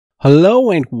Hello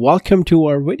and welcome to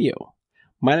our video.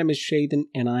 My name is Shayden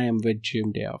and I am with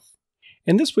Joomla.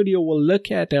 In this video, we'll look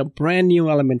at a brand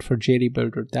new element for JD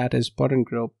Builder, that is button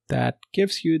group, that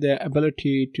gives you the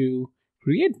ability to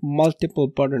create multiple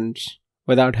buttons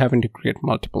without having to create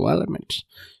multiple elements.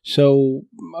 So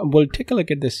we'll take a look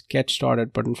at this get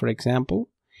started button, for example.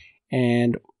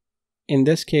 And in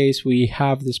this case, we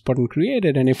have this button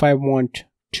created. And if I want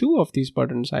two of these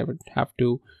buttons, I would have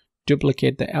to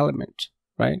duplicate the element.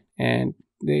 Right, and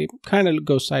they kind of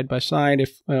go side by side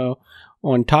if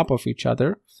on top of each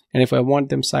other. And if I want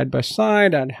them side by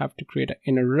side, I'd have to create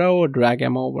in a row, drag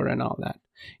them over, and all that.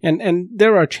 And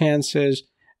there are chances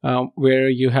where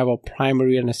you have a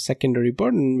primary and a secondary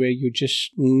button where you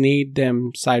just need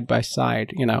them side by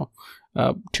side.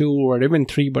 Two or even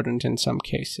three buttons in some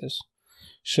cases.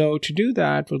 So to do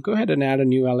that, we'll go ahead and add a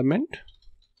new element.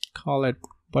 Call it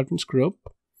buttons group,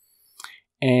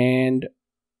 and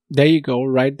there you go,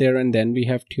 right there, and then we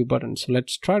have two buttons. So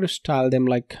let's try to style them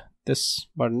like this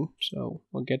button. So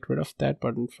we'll get rid of that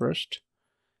button first.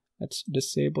 Let's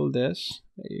disable this.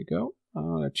 There you go.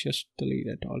 Let's just delete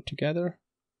it altogether.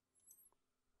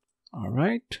 All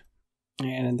right,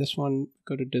 and in this one,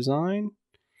 go to design,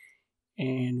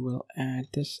 and we'll add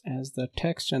this as the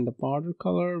text and the border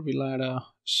color. We'll add a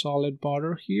solid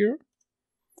border here,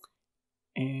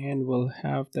 and we'll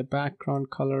have the background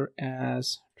color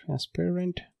as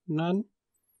transparent. None.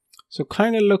 So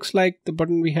kind of looks like the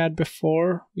button we had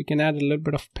before. We can add a little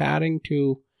bit of padding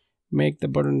to make the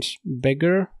buttons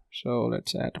bigger. So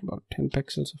let's add about 10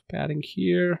 pixels of padding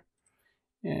here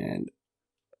and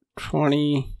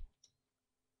 20,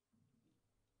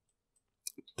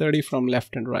 30 from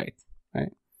left and right.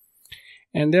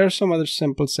 And there are some other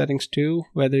simple settings too,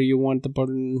 whether you want the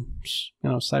buttons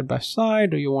side by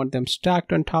side, or you want them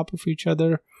stacked on top of each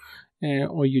other,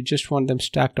 or you just want them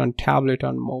stacked on tablet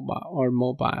on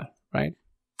mobile, right?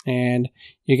 And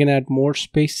you can add more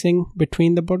spacing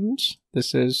between the buttons.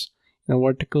 This is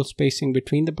vertical spacing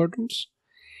between the buttons.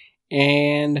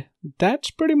 And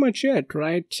that's pretty much it,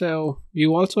 right? So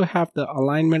you also have the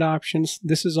alignment options.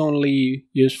 This is only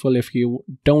useful if you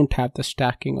don't have the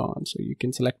stacking on. So you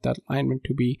can select that alignment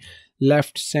to be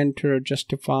left, center,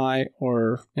 justify,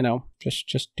 or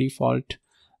just default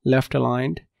left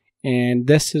aligned. And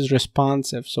this is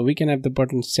responsive, so we can have the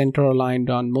button center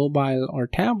aligned on mobile or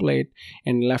tablet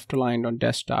and left aligned on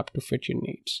desktop to fit your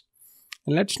needs.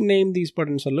 And let's name these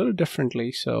buttons a little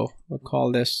differently. So we'll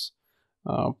call this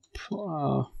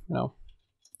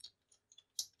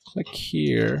click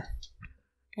here,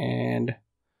 and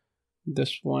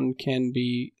this one can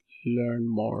be learn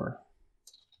more,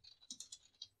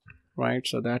 right?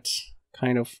 So that's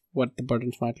kind of what the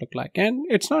buttons might look like. And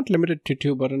it's not limited to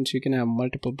two buttons. You can have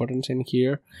multiple buttons in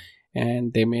here,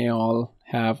 and they may all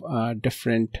have a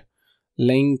different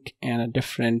link and a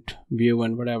different view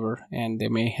and whatever, and they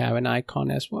may have an icon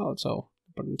as well. So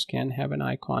buttons can have an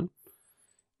icon.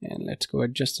 And let's go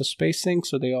adjust the spacing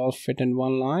so they all fit in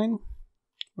one line,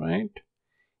 right?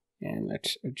 And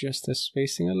let's adjust the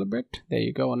spacing a little bit. There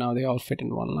you go. Now they all fit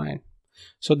in one line.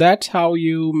 So that's how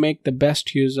you make the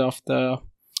best use of the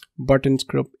buttons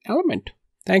group element.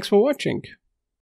 Thanks for watching.